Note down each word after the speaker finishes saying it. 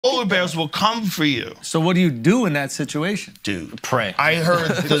Polar bears will come for you. So what do you do in that situation? Dude, pray. I heard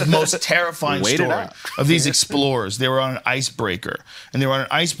the most terrifying Wait it story out. of these explorers. They were on an icebreaker. And they were on an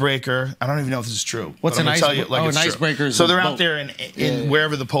icebreaker. I don't even know if this is true. What's but an I'm gonna tell you icebreaker? like Oh, it's an true. icebreaker is So a they're boat. out there in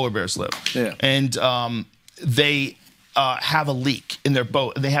wherever the polar bears live. Yeah. And they have a leak in their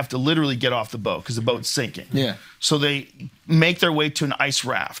boat. And they have to literally get off the boat because the boat's sinking. Yeah. So they make their way to an ice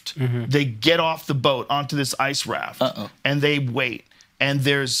raft. They get off the boat onto this ice raft. And they wait. And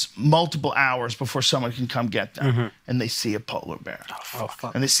there's multiple hours before someone can come get them. And they see a polar bear. Oh,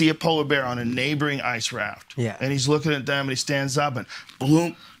 fuck. And they see a polar bear on a neighboring ice raft. Yeah. And he's looking at them and he stands up and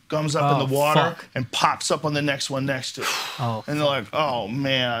boom, comes up in the water and pops up on the next one next to it. And they're like, oh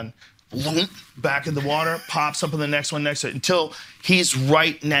man. Boom, back in the water, pops up on the next one next to it until he's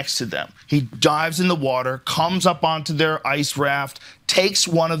right next to them. He dives in the water, comes up onto their ice raft, takes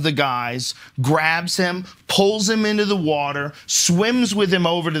one of the guys, grabs him, pulls him into the water, swims with him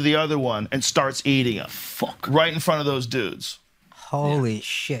over to the other one, and starts eating him. Right in front of those dudes. Holy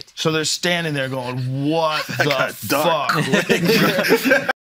shit. So they're standing there going, what the fuck?